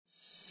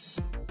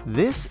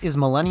This is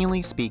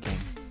Millennially Speaking,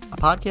 a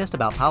podcast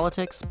about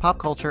politics, pop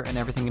culture, and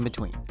everything in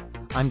between.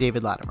 I'm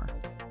David Latimer.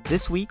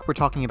 This week, we're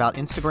talking about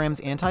Instagram's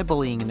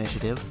anti-bullying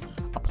initiative,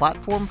 a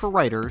platform for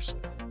writers,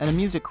 and a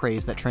music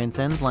craze that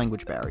transcends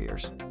language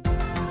barriers.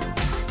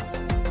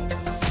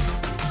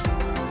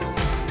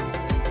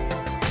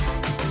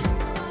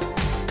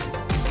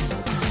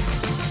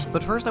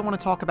 But first, I want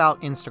to talk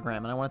about Instagram,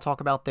 and I want to talk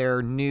about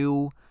their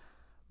new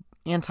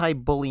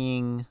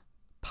anti-bullying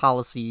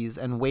policies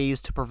and ways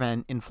to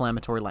prevent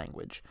inflammatory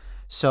language.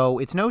 So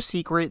it's no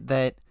secret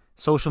that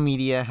social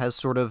media has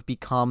sort of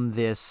become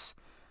this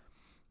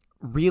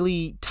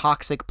really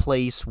toxic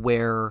place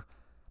where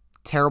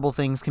terrible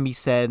things can be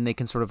said and they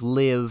can sort of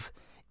live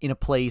in a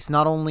place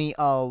not only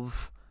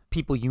of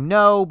people you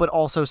know, but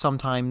also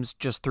sometimes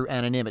just through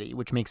anonymity,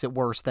 which makes it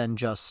worse than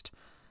just,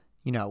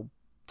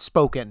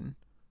 spoken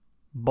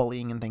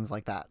bullying and things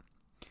like that.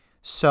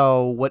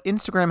 So what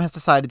Instagram has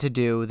decided to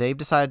do, they've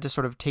decided to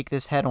sort of take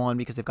this head on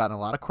because they've gotten a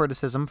lot of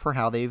criticism for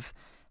how they've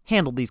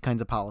handled these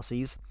kinds of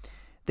policies.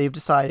 They've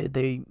decided,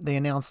 they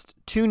announced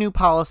 2 new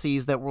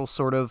policies that will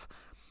sort of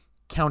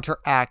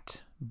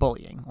counteract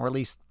bullying, or at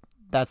least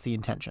that's the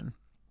intention.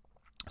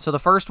 So the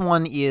first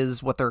one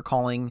is what they're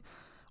calling,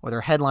 or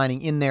they're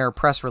headlining in their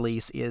press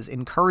release, is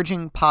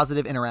encouraging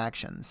positive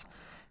interactions.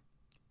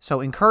 So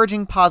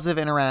encouraging positive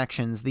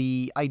interactions,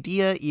 the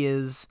idea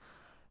is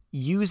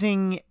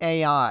using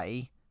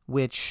AI,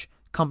 which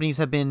companies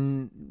have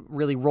been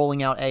really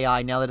rolling out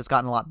AI now that it's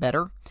gotten a lot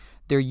better.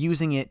 They're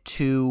using it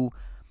to,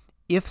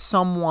 if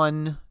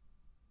someone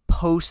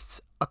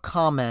posts a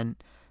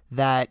comment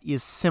that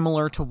is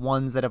similar to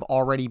ones that have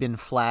already been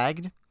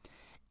flagged,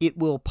 it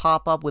will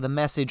pop up with a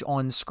message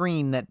on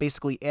screen that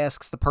basically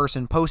asks the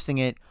person posting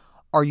it,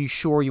 are you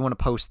sure you want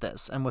to post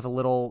this? And with a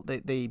little,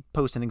 they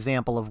post an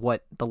example of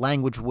what the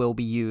language will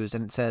be used,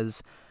 and it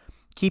says,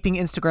 keeping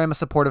Instagram a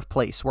supportive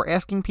place. We're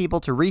asking people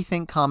to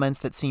rethink comments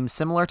that seem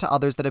similar to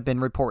others that have been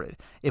reported.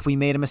 If we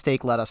made a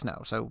mistake, let us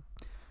know. So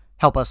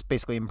help us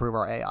basically improve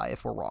our AI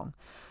if we're wrong.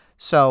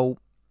 So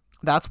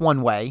that's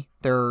one way.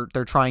 They're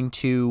trying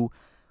to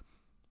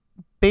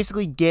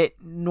basically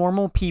get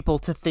normal people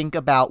to think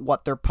about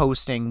what they're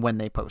posting when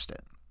they post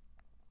it.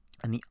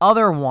 And the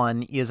other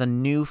one is a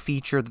new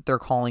feature that they're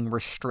calling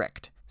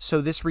Restrict.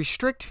 So this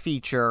Restrict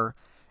feature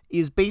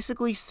is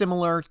basically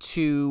similar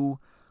to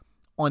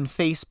on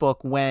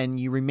Facebook when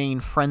you remain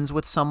friends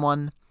with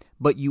someone,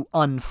 but you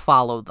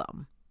unfollow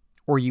them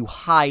or you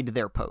hide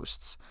their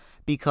posts.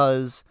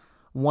 Because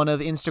one of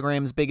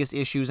Instagram's biggest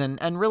issues,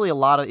 and really a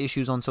lot of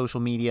issues on social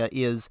media,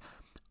 is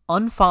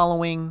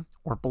unfollowing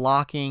or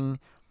blocking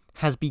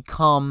has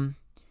become,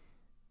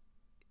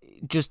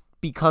 just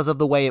because of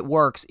the way it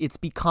works, it's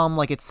become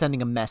like it's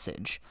sending a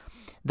message.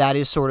 That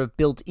is sort of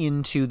built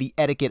into the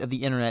etiquette of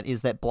the internet,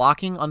 is that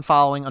blocking,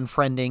 unfollowing,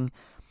 unfriending,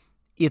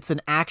 it's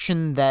an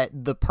action that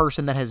the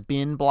person that has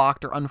been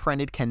blocked or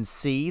unfriended can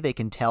see. They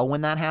can tell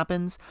when that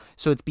happens.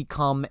 So it's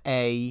become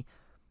a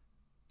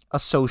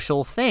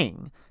social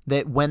thing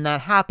that when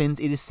that happens,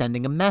 it is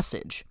sending a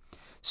message.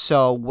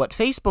 So what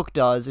Facebook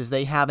does is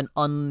they have an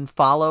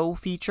unfollow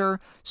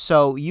feature.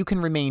 So you can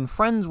remain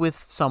friends with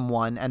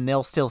someone and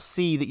they'll still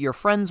see that you're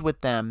friends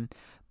with them,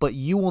 but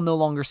you will no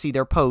longer see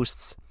their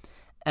posts.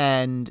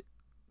 And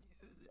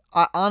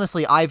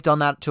honestly, I've done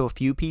that to a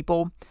few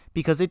people.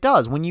 Because it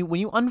does. When you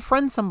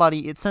unfriend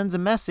somebody, it sends a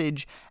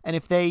message, and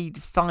if they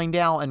find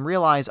out and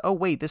realize, oh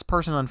wait, this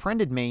person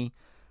unfriended me,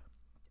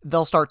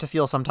 they'll start to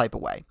feel some type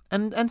of way.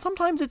 And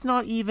sometimes it's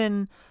not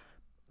even,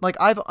 like,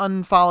 I've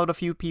unfollowed a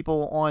few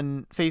people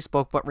on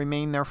Facebook but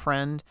remain their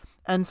friend,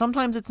 and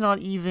sometimes it's not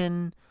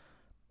even,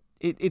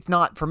 it's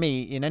not for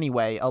me in any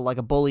way like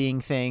a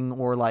bullying thing,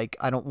 or like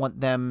I don't want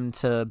them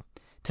to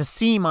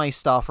see my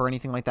stuff or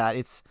anything like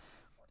that.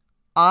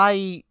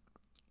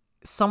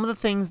 Some of the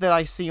things that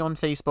I see on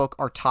Facebook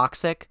are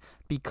toxic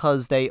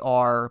because they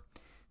are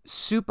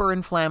super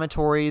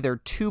inflammatory. They're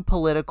too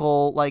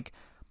political. Like,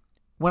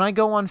 when I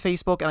go on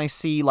Facebook and I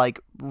see, like,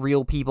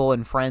 real people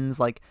and friends,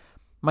 like,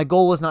 my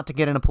goal is not to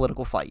get in a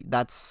political fight.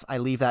 I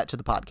leave that to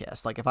the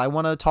podcast. Like, if I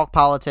want to talk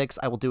politics,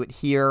 I will do it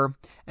here,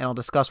 and I'll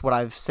discuss what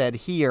I've said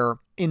here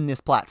in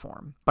this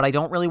platform. But I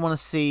don't really want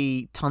to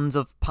see tons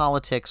of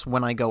politics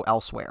when I go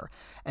elsewhere.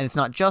 And it's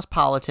not just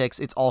politics,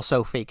 it's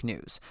also fake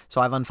news.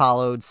 So I've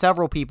unfollowed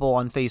several people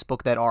on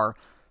Facebook that are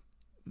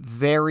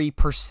very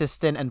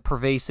persistent and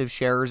pervasive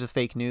sharers of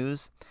fake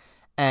news.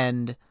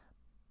 And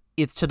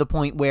it's to the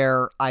point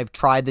where I've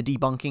tried the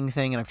debunking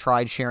thing, and I've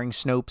tried sharing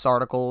Snopes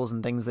articles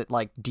and things that,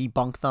 like,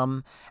 debunk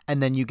them.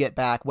 And then you get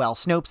back, well,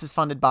 Snopes is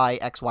funded by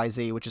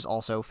XYZ, which is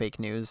also fake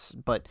news.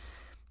 But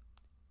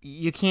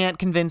you can't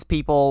convince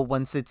people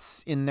once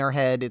it's in their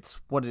head.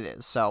 It's what it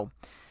is. So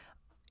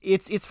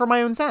it's for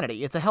my own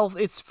sanity.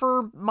 It's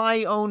for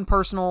my own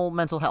personal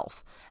mental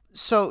health.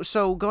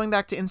 So going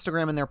back to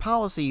Instagram and their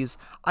policies,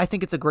 I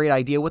think it's a great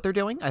idea what they're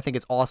doing. I think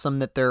it's awesome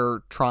that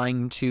they're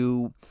trying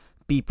to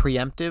be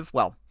preemptive.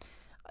 Well,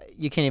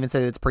 you can't even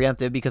say that it's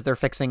preemptive because they're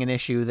fixing an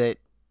issue that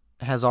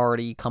has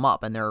already come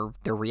up and they're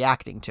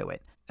reacting to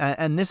it.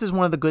 And this is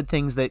one of the good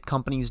things that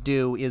companies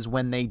do, is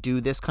when they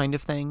do this kind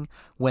of thing,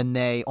 when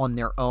they on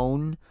their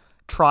own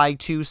try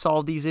to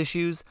solve these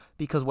issues,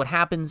 because what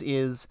happens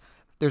is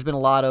there's been a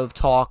lot of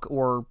talk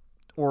or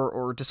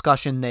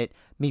discussion that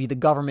maybe the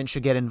government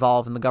should get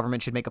involved and the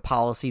government should make a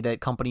policy that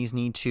companies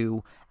need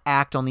to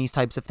act on these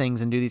types of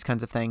things and do these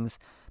kinds of things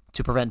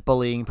to prevent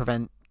bullying,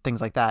 prevent things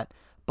like that.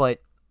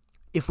 But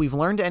if we've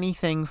learned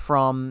anything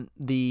from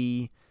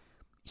the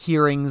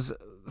hearings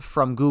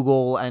from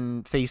Google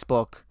and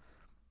Facebook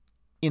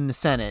in the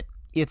Senate,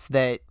 it's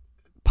that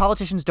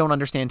politicians don't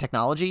understand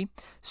technology.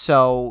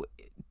 So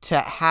to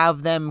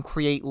have them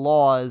create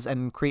laws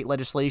and create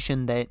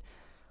legislation that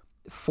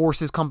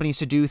forces companies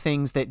to do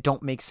things that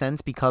don't make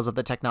sense because of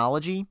the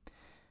technology,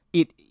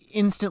 it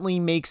instantly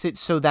makes it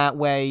so that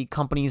way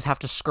companies have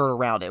to skirt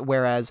around it.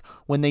 Whereas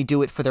when they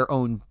do it for their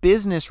own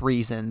business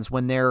reasons,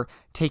 when they're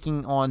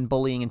taking on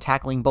bullying and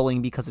tackling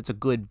bullying because it's a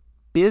good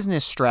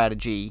business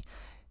strategy,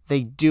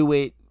 they do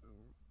it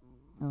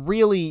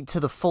really to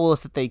the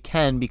fullest that they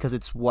can because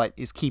it's what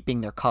is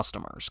keeping their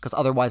customers, because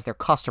otherwise their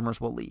customers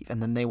will leave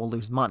and then they will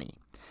lose money.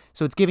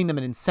 So it's giving them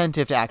an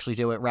incentive to actually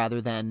do it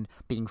rather than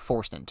being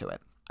forced into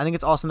it. I think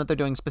it's awesome that they're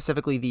doing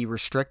specifically the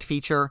restrict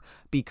feature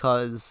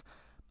because,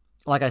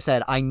 like I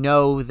said, I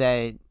know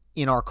that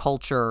in our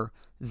culture,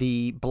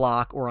 the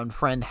block or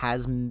unfriend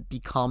has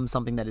become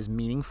something that is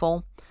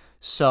meaningful.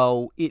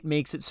 So it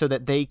makes it so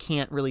that they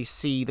can't really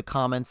see the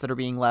comments that are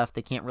being left.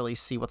 They can't really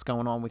see what's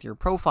going on with your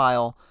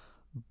profile,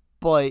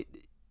 but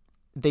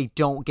they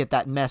don't get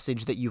that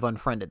message that you've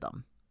unfriended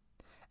them.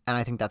 And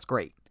I think that's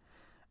great.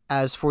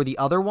 As for the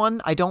other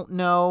one, I don't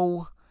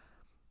know.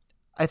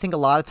 I think a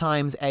lot of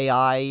times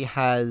AI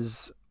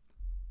has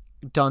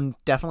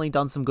definitely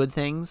done some good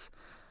things,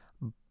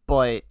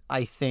 but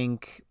I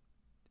think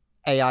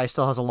AI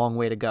still has a long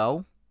way to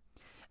go.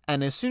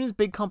 And as soon as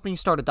big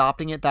companies start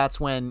adopting it, that's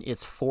when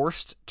it's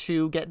forced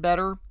to get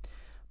better.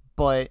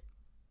 But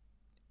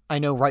I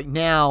know right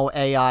now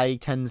AI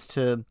tends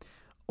to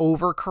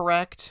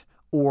overcorrect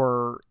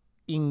or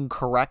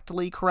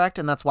incorrectly correct,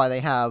 and that's why they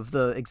have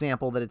the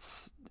example that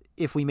it's,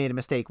 if we made a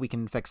mistake, we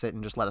can fix it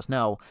and just let us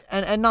know.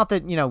 And not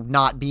that,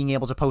 not being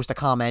able to post a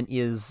comment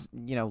is,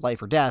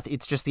 life or death.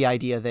 It's just the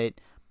idea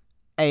that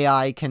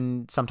AI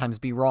can sometimes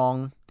be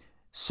wrong.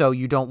 So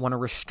you don't want to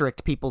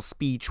restrict people's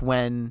speech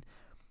when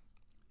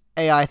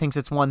AI thinks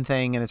it's one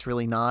thing and it's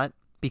really not.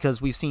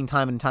 Because we've seen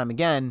time and time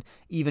again,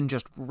 even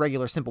just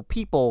regular simple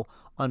people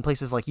on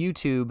places like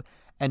YouTube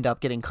end up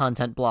getting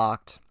content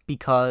blocked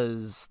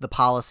because the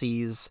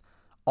policies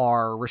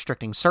are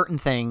restricting certain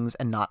things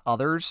and not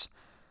others.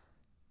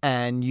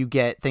 And you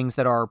get things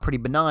that are pretty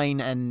benign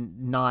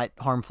and not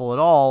harmful at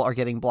all are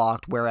getting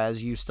blocked,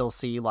 whereas you still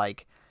see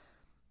like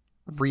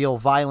real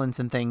violence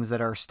and things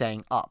that are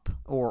staying up,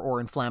 or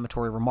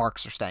inflammatory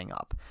remarks are staying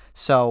up.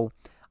 So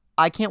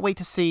I can't wait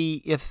to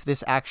see if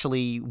this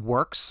actually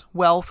works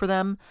well for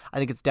them. I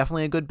think it's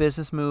definitely a good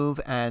business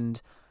move,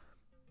 and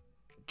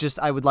just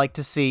I would like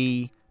to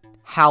see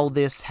how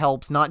this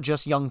helps not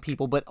just young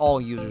people, but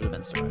all users of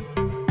Instagram.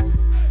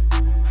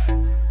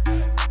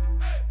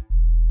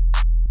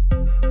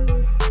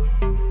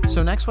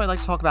 So next what I'd like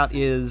to talk about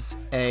is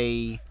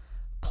a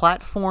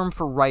platform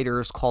for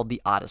writers called the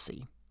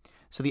Odysee.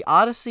 So the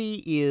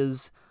Odysee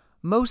is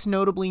most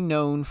notably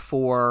known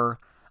for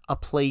a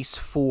place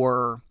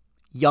for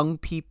young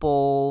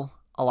people.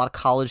 A lot of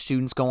college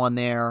students go on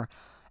there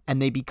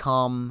and they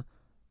become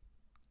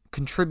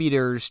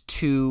contributors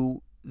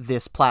to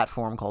this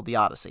platform called the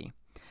Odysee.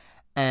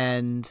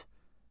 And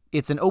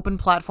it's an open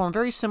platform,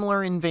 very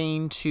similar in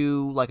vein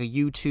to like a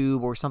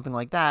YouTube or something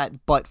like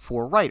that, but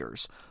for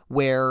writers,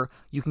 where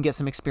you can get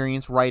some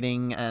experience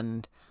writing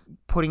and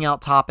putting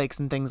out topics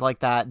and things like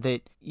that,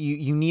 that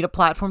you need a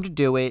platform to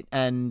do it,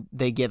 and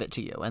they give it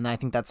to you. And I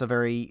think that's a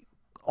very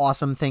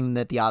awesome thing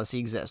that the Odysee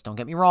exists. Don't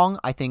get me wrong.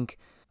 I think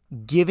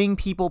giving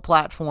people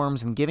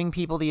platforms and giving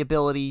people the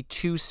ability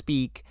to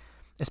speak,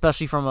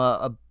 especially from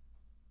a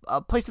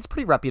place that's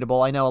pretty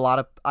reputable. I know a lot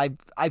of,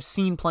 I've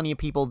seen plenty of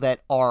people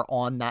that are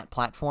on that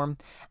platform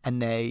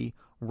and they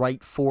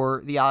write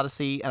for the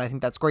Odysee, and I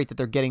think that's great that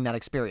they're getting that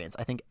experience.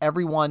 I think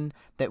everyone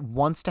that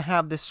wants to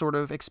have this sort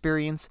of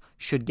experience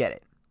should get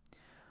it.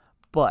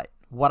 But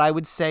what I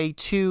would say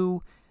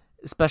to,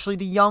 especially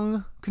the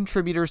young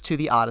contributors to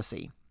the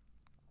Odysee,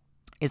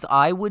 is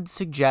I would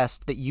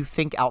suggest that you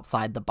think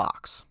outside the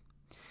box.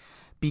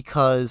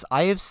 Because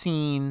I have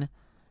seen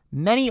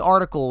many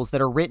articles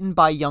that are written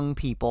by young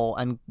people,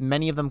 and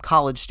many of them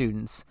college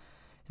students,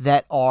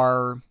 that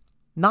are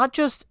not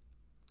just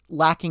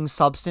lacking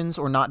substance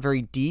or not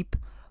very deep,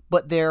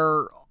 but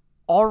they're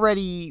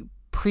already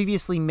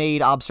previously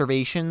made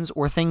observations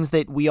or things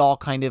that we all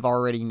kind of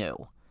already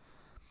knew.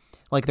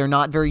 Like, they're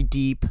not very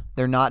deep,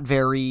 they're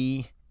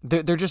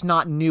just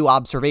not new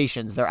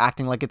observations. They're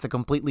acting like it's a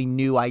completely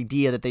new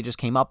idea that they just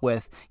came up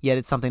with, yet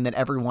it's something that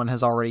everyone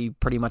has already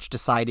pretty much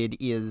decided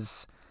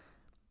is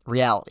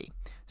reality.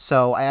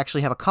 So I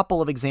actually have a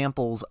couple of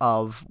examples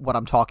of what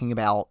I'm talking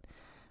about,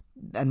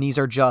 and these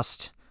are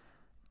just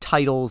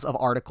titles of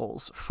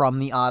articles from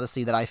the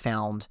Odysee that I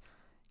found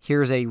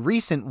Here's a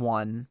recent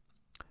one.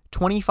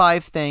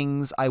 25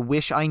 things I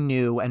wish I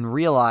knew and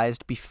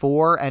realized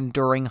before and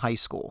during high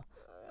school.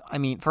 I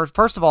mean,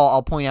 first of all,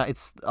 I'll point out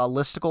it's a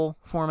listicle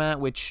format,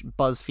 which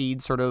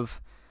BuzzFeed sort of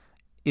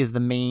is the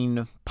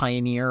main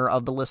pioneer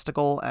of the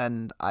listicle,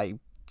 and I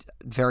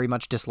very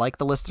much dislike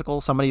the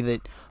listicle. Somebody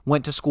that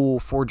went to school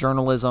for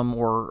journalism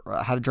or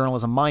had a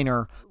journalism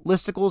minor,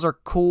 listicles are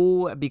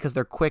cool because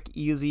they're quick,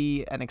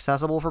 easy, and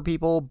accessible for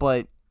people,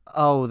 but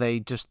they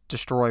just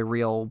destroy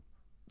real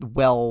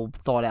well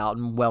thought out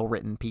and well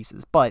written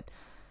pieces. But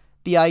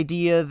the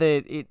idea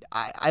that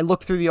I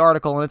looked through the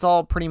article and it's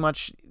all pretty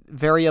much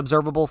very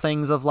observable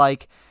things of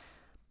like,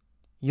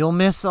 you'll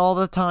miss all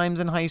the times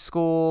in high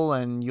school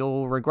and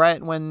you'll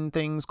regret when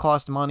things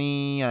cost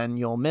money and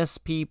you'll miss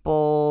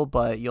people,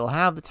 but you'll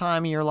have the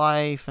time of your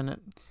life.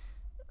 And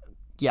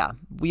yeah,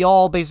 we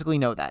all basically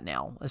know that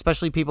now,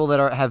 especially people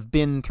that have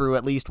been through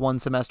at least one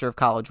semester of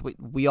college.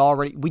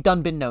 We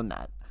done been known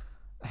that,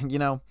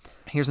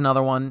 Here's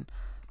another one.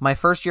 My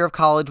first year of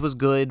college was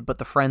good, but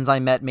the friends I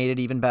met made it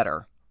even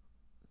better.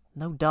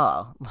 No,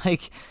 duh.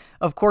 Like,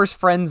 of course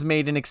friends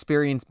made an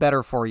experience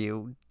better for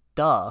you.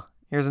 Duh.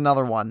 Here's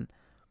another one.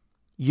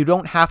 You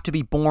don't have to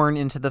be born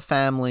into the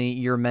family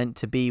you're meant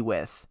to be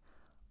with.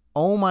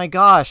 Oh my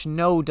gosh,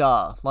 no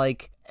duh.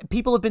 Like,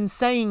 people have been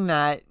saying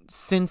that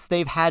since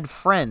they've had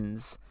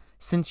friends,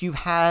 since you've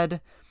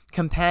had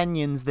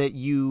companions that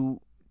you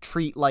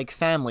treat like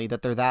family,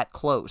 that they're that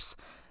close.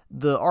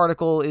 The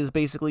article is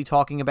basically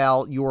talking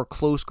about your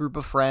close group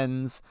of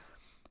friends,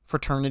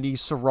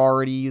 fraternities,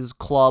 sororities,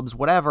 clubs,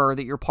 whatever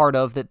that you're part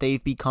of, that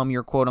they've become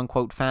your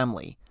quote-unquote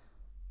family.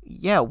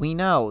 Yeah, we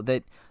know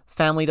that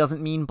family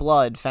doesn't mean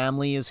blood.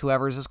 Family is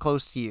whoever's as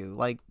close to you.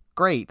 Like,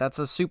 great, that's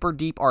a super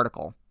deep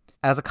article.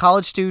 As a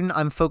college student,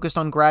 I'm focused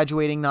on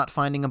graduating, not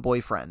finding a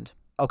boyfriend.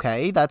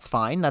 Okay, that's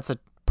fine. That's a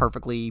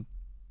perfectly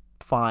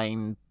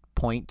fine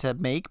point to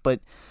make, but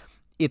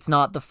it's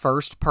not the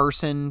first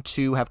person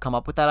to have come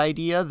up with that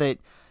idea that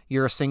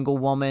you're a single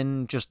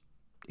woman just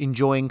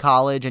enjoying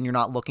college and you're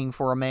not looking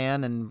for a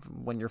man, and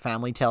when your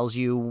family tells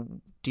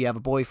you, do you have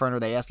a boyfriend, or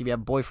they ask if you have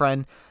a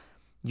boyfriend,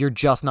 you're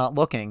just not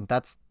looking.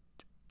 That's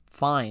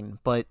fine,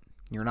 but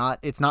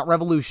it's not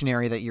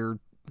revolutionary that you're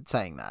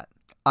saying that.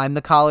 I'm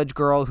the college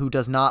girl who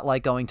does not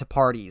like going to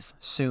parties.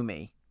 Sue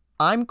me.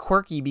 I'm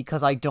quirky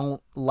because I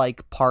don't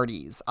like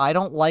parties. I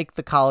don't like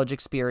the college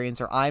experience,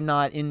 or I'm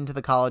not into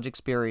the college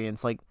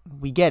experience. Like,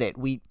 we get it.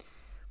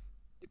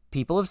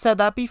 People have said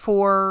that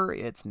before.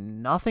 It's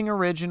nothing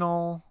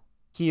original.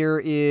 Here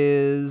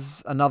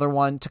is another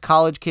one. To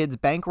college kids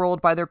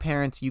bankrolled by their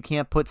parents, you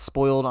can't put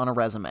spoiled on a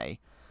resume.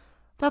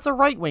 That's a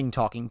right-wing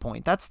talking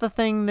point. That's the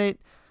thing that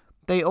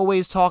they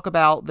always talk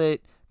about,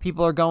 that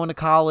people are going to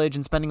college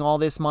and spending all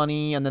this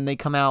money, and then they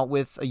come out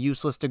with a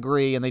useless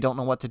degree and they don't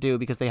know what to do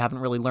because they haven't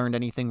really learned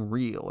anything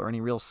real or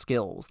any real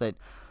skills, that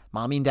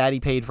mommy and daddy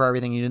paid for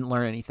everything and you didn't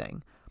learn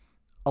anything.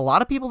 A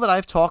lot of people that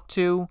I've talked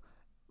to,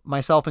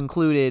 myself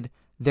included,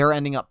 they're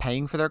ending up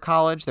paying for their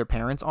college. Their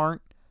parents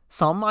aren't.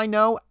 Some I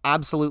know,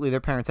 absolutely, their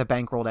parents have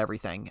bankrolled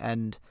everything.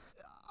 And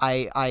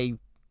I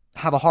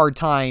have a hard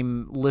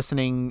time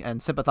listening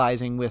and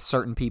sympathizing with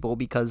certain people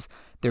because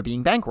they're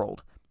being bankrolled.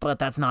 But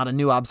that's not a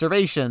new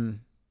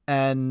observation.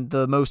 And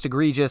the most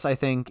egregious, I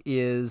think,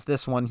 is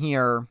this one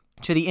here.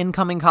 To the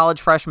incoming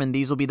college freshmen,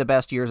 these will be the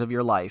best years of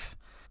your life.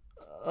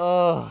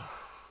 Ugh.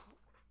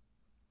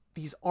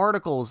 These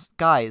articles,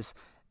 guys,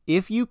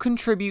 if you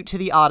contribute to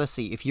the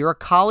Odyssey, if you're a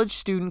college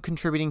student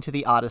contributing to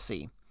the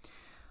Odyssey,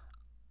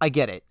 I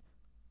get it.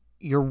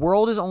 Your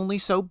world is only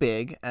so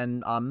big,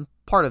 and I'm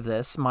part of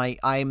this.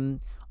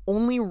 I'm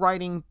only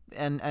writing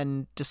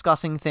and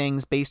discussing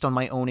things based on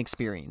my own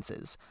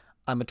experiences.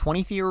 I'm a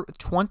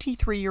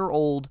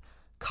 23-year-old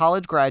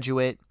college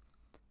graduate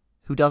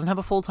who doesn't have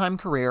a full-time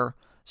career,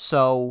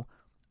 so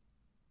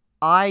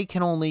I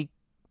can only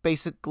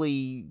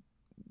basically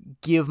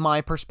give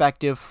my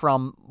perspective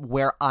from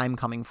where I'm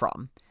coming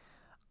from.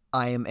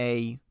 I am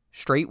a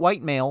straight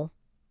white male,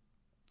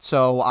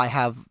 so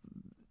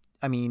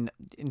in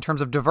terms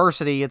of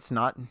diversity, it's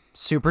not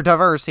super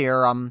diverse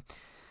here.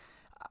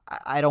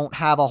 I don't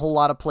have a whole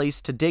lot of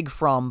place to dig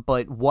from,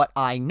 but what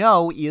I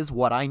know is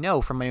what I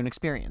know from my own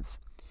experience.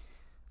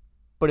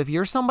 But if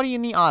you're somebody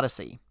in the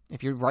Odyssey,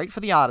 if you write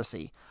for the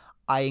Odyssey,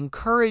 I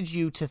encourage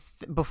you to,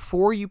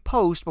 before you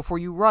post, before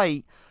you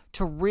write,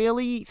 to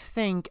really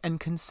think and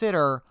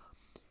consider,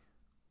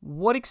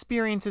 what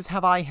experiences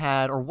have I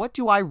had, or what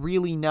do I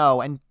really know,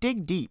 and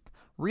dig deep.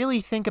 Really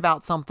think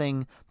about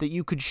something that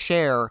you could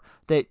share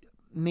that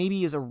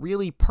maybe is a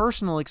really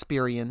personal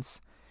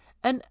experience,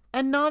 and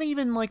not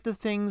even like the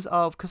things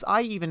of, because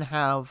I even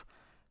have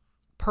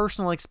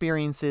personal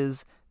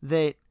experiences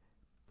that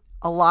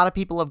a lot of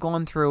people have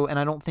gone through, and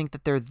I don't think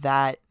that they're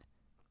that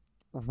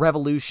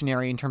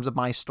revolutionary in terms of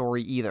my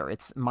story either.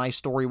 My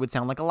story would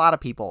sound like a lot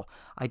of people.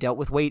 I dealt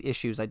with weight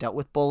issues. I dealt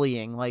with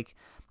bullying. Like,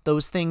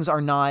 those things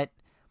are not,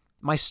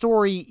 my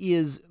story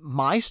is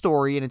my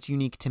story and it's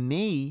unique to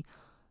me,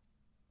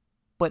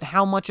 but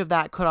how much of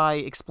that could I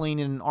explain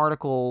in an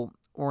article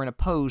or in a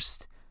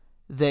post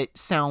that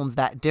sounds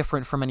that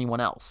different from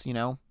anyone else, you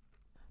know?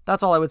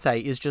 That's all I would say,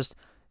 is just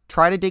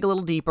try to dig a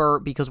little deeper,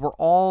 because we're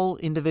all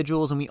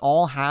individuals and we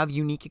all have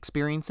unique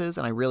experiences,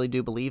 and I really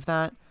do believe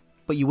that,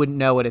 but you wouldn't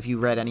know it if you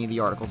read any of the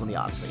articles in the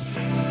Odyssey.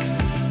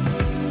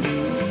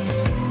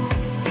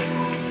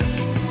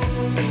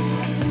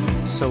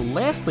 So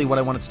lastly, what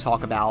I wanted to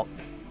talk about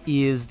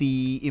is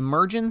the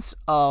emergence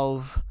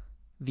of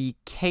the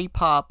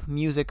K-pop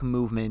music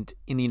movement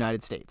in the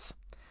United States.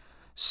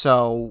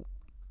 So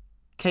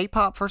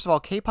K-pop, first of all,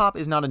 K-pop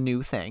is not a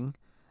new thing.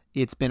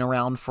 It's been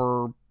around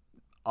for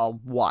a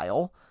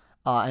while,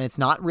 and it's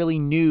not really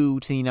new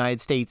to the United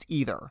States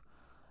either.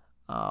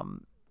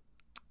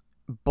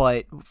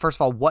 But first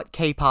of all, what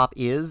K-pop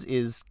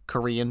is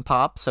Korean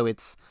pop. So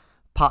it's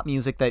pop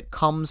music that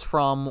comes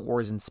from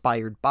or is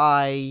inspired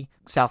by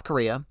South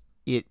Korea.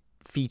 It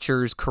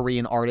features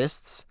Korean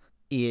artists.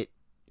 It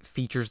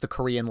features the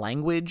Korean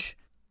language,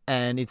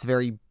 and it's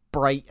very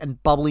bright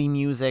and bubbly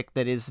music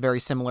that is very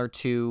similar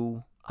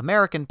to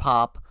American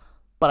pop,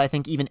 but I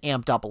think even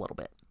amped up a little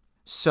bit.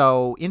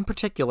 So in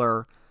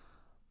particular,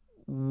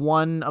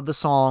 one of the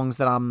songs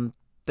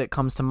that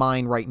comes to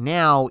mind right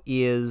now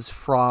is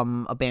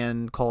from a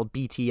band called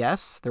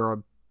BTS. They're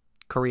a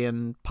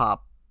Korean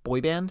pop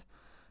boy band,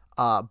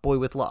 Boy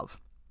With Love,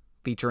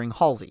 featuring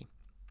Halsey.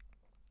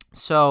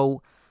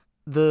 So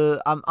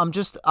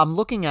I'm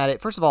looking at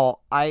it. First of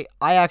all, I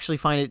actually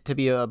find it to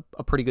be a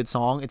pretty good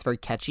song. It's very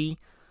catchy,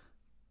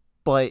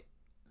 but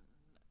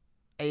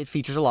it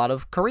features a lot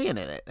of Korean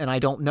in it, and I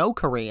don't know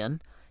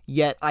Korean,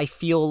 yet I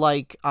feel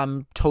like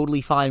I'm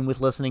totally fine with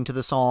listening to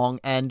the song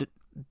and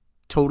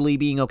totally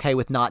being okay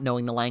with not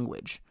knowing the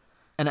language.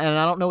 And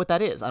I don't know what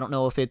that is. I don't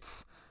know if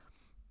is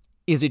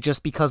it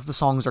just because the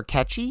songs are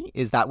catchy?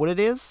 Is that what it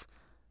is?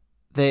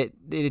 That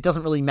it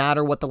doesn't really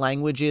matter what the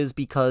language is,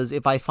 because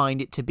if I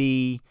find it to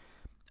be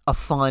a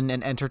fun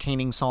and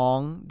entertaining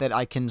song, that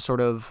I can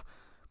sort of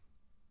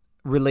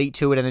relate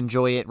to it and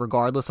enjoy it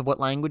regardless of what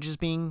language is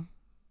being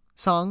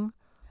sung?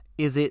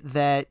 Is it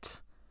that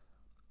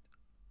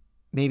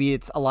maybe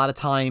it's a lot of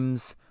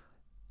times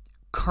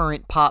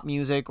current pop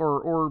music,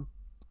 or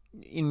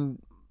in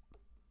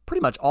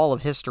pretty much all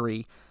of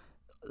history,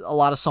 a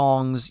lot of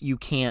songs you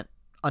can't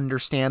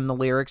understand the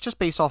lyrics just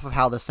based off of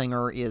how the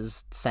singer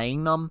is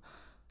saying them,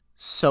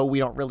 so we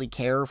don't really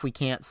care if we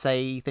can't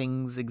say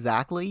things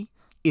exactly?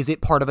 Is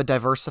it part of a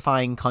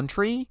diversifying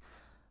country?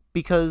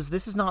 Because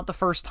this is not the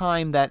first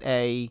time that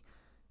a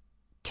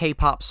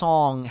K-pop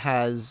song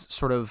has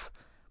sort of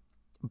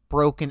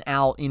broken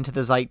out into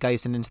the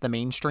zeitgeist and into the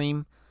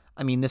mainstream.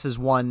 I mean, this is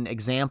one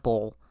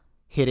example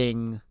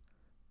hitting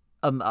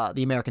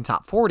the American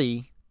Top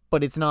 40,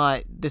 but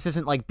this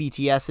isn't like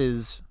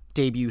BTS's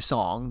debut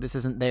song. This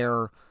isn't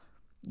their,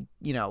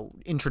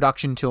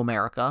 introduction to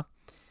America.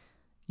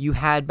 You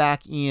had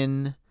back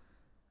in,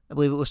 I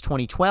believe it was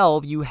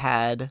 2012, you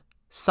had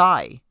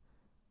Psy,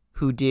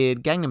 who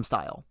did Gangnam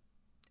Style,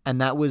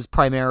 and that was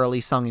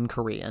primarily sung in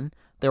Korean.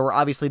 There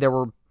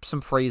were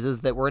some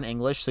phrases that were in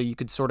English, so you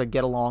could sort of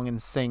get along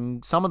and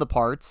sing some of the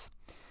parts,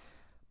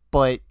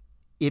 but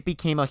it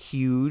became a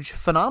huge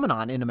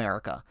phenomenon in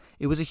America.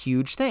 It was a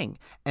huge thing,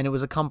 and it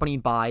was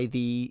accompanied by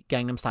the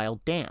Gangnam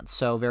Style dance,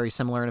 so very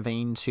similar in a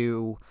vein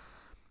to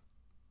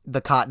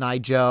the Cotton Eye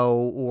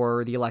Joe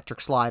or the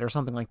Electric Slide or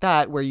something like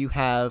that, where you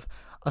have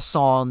a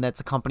song that's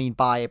accompanied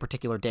by a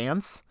particular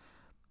dance.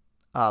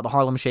 The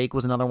Harlem Shake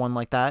was another one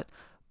like that,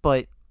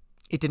 but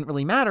it didn't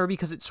really matter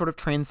because it sort of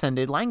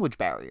transcended language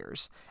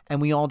barriers, and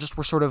we all just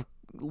were sort of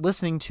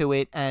listening to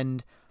it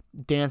and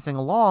dancing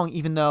along,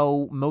 even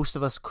though most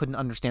of us couldn't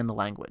understand the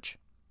language.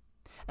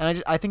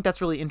 And I think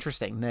that's really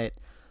interesting, that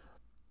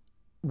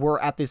we're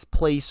at this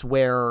place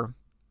where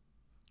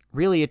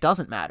really it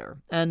doesn't matter.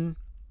 And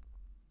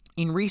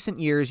in recent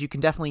years, you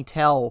can definitely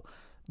tell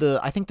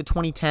I think the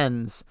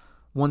 2010s,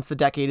 once the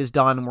decade is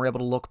done and we're able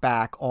to look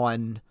back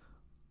on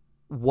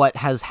what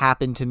has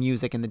happened to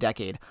music in the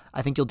decade,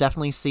 I think you'll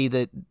definitely see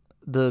that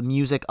the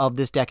music of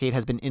this decade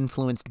has been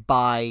influenced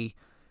by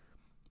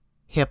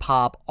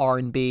hip-hop,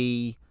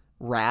 R&B,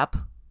 rap,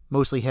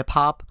 mostly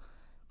hip-hop,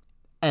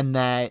 and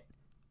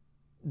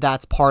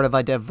that's part of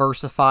a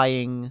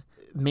diversifying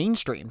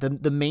mainstream.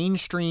 The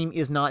mainstream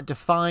is not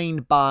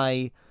defined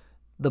by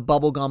the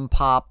bubblegum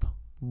pop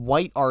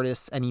white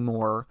artists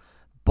anymore,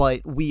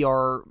 but we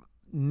are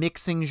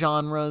mixing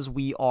genres,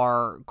 we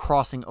are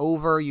crossing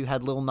over. You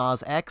had Lil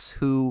Nas X,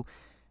 who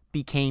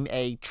became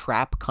a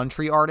trap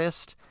country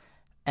artist,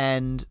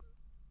 and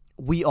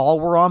we all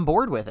were on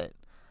board with it.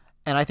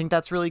 And I think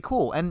that's really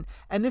cool. And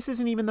this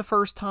isn't even the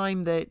first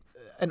time that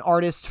an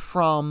artist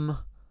from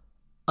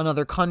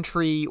another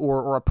country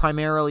or a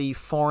primarily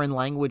foreign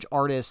language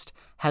artist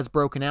has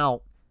broken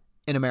out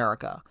in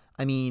America.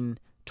 I mean,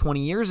 20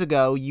 years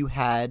ago, you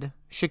had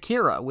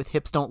Shakira with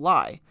Hips Don't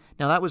Lie.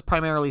 Now, that was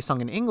primarily sung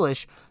in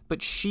English,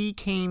 but she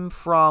came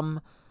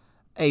from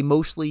a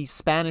mostly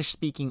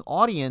Spanish-speaking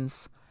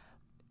audience,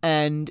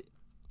 and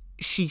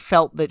she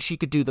felt that she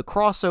could do the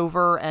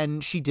crossover,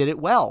 and she did it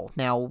well.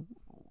 Now,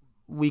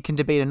 we can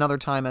debate another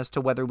time as to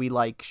whether we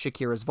like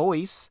Shakira's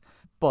voice,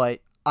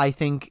 but I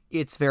think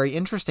it's very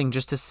interesting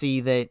just to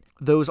see that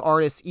those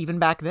artists, even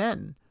back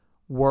then,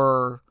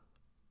 were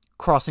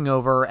crossing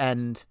over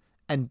and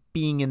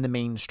being in the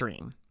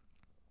mainstream.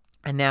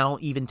 And now,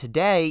 even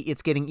today,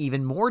 it's getting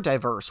even more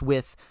diverse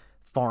with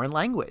foreign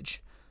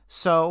language.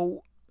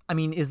 So, I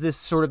mean, is this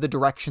sort of the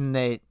direction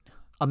that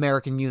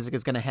American music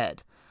is going to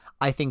head?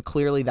 I think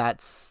clearly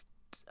that's,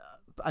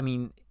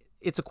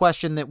 it's a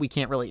question that we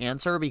can't really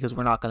answer because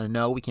we're not going to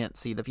know. We can't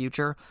see the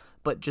future.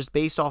 But just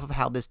based off of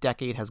how this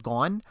decade has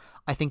gone,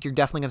 I think you're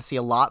definitely going to see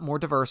a lot more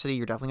diversity.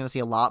 You're definitely going to see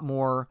a lot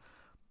more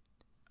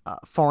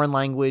foreign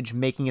language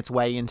making its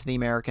way into the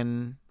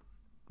American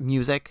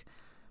music.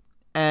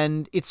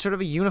 And it's sort of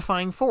a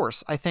unifying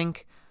force. I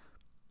think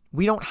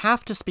we don't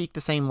have to speak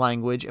the same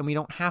language, and we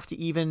don't have to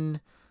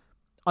even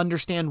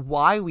understand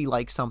why we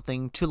like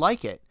something to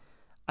like it.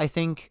 I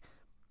think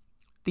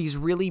these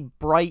really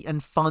bright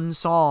and fun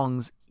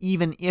songs,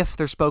 even if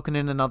they're spoken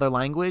in another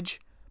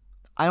language,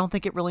 I don't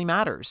think it really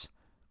matters.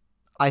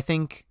 I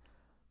think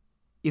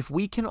if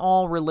we can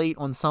all relate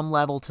on some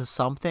level to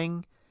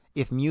something,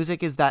 if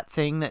music is that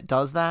thing that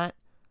does that,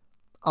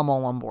 I'm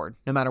all on board,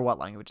 no matter what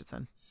language it's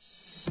in.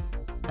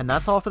 And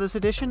that's all for this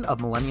edition of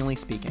Millennially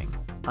Speaking.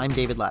 I'm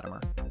David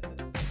Latimer.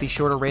 Be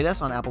sure to rate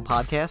us on Apple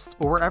Podcasts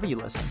or wherever you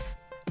listen.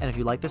 And if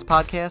you like this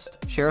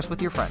podcast, share us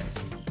with your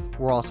friends.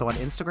 We're also on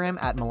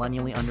Instagram at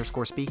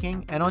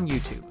millennially_speaking and on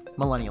YouTube,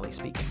 Millennially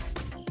Speaking.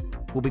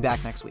 We'll be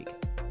back next week.